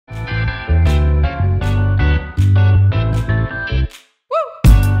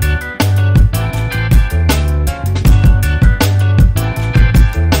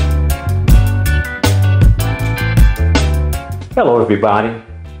everybody,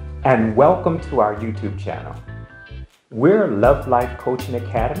 and welcome to our YouTube channel. We're Love Life Coaching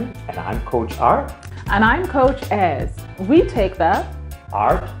Academy, and I'm Coach Art. And I'm Coach Ez. We take the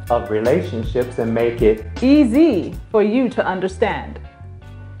art of relationships and make it easy for you to understand.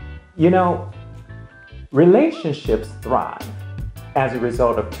 You know, relationships thrive as a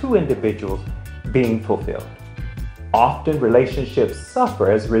result of two individuals being fulfilled. Often relationships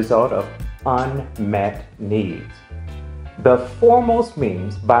suffer as a result of unmet needs. The foremost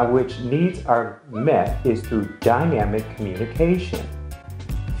means by which needs are met is through dynamic communication.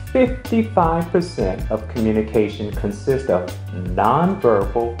 55% of communication consists of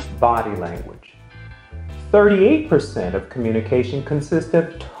nonverbal body language. 38% of communication consists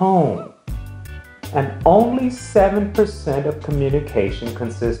of tone. And only 7% of communication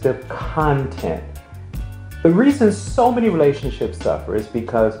consists of content. The reason so many relationships suffer is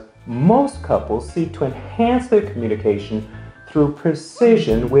because most couples seek to enhance their communication through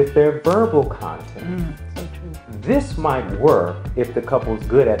precision with their verbal content. So true. This might work if the couple's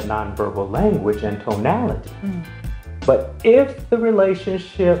good at nonverbal language and tonality. But if the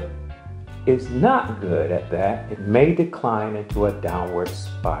relationship is not good at that, it may decline into a downward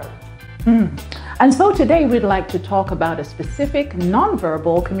spiral. And so today we'd like to talk about a specific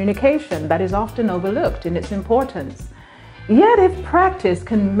nonverbal communication that is often overlooked in its importance. Yet if practice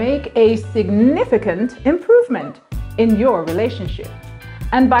can make a significant improvement in your relationship.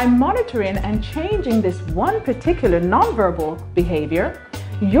 And by monitoring and changing this one particular nonverbal behavior,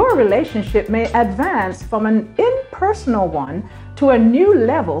 your relationship may advance from an impersonal one to a new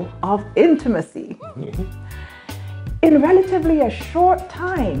level of intimacy. In relatively a short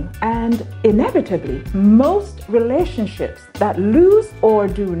time, and inevitably, most relationships that lose or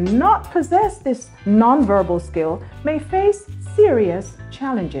do not possess this nonverbal skill may face serious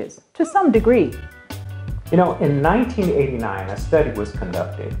challenges to some degree. You know, in 1989, a study was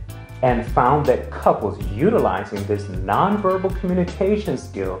conducted and found that couples utilizing this nonverbal communication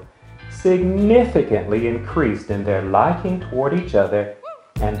skill significantly increased in their liking toward each other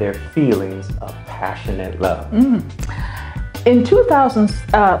and their feelings of passionate love. In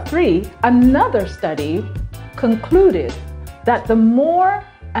 2003, another study concluded that the more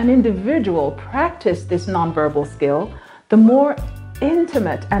an individual practiced this nonverbal skill, the more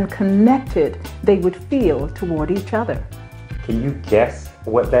intimate and connected they would feel toward each other. Can you guess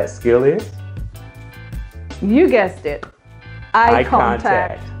what that skill is? You guessed it. Eye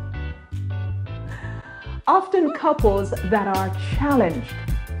contact. Often couples that are challenged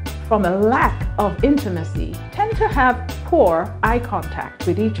from a lack of intimacy tend to have poor eye contact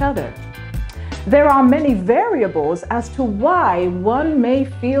with each other. There are many variables as to why one may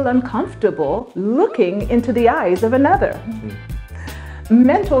feel uncomfortable looking into the eyes of another.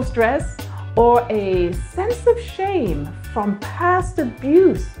 Mental stress or a sense of shame from past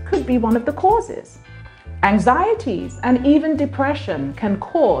abuse could be one of the causes. Anxieties and even depression can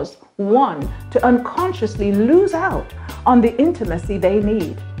cause one to unconsciously lose out on the intimacy they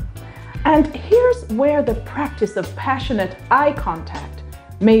need. And here's where the practice of passionate eye contact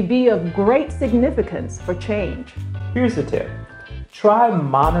may be of great significance for change. Here's a tip. Try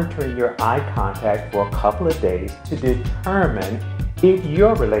monitoring your eye contact for a couple of days to determine if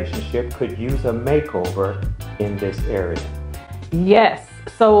your relationship could use a makeover in this area. Yes,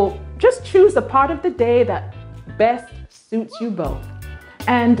 so just choose a part of the day that best suits you both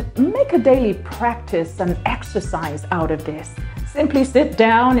and make a daily practice and exercise out of this. Simply sit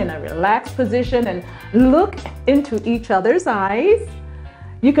down in a relaxed position and look into each other's eyes.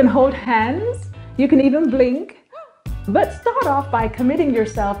 You can hold hands, you can even blink, but start off by committing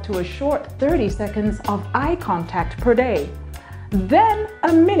yourself to a short 30 seconds of eye contact per day, then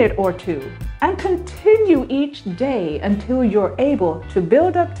a minute or two, and continue each day until you're able to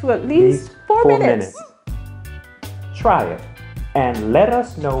build up to at least 4 minutes. Try it and let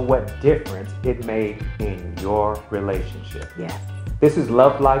us know what difference it made in your relationship. Yes. This is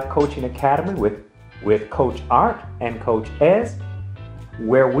Love Life Coaching Academy with Coach Art and Coach Ez,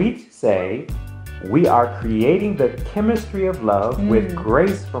 where we say we are creating the chemistry of love with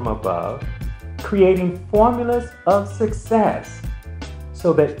grace from above, creating formulas of success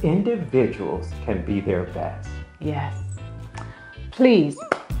so that individuals can be their best. Yes. Please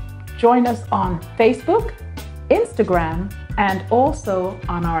join us on Facebook, Instagram, and also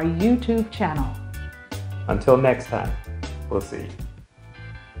on our YouTube channel. Until next time, we'll see you.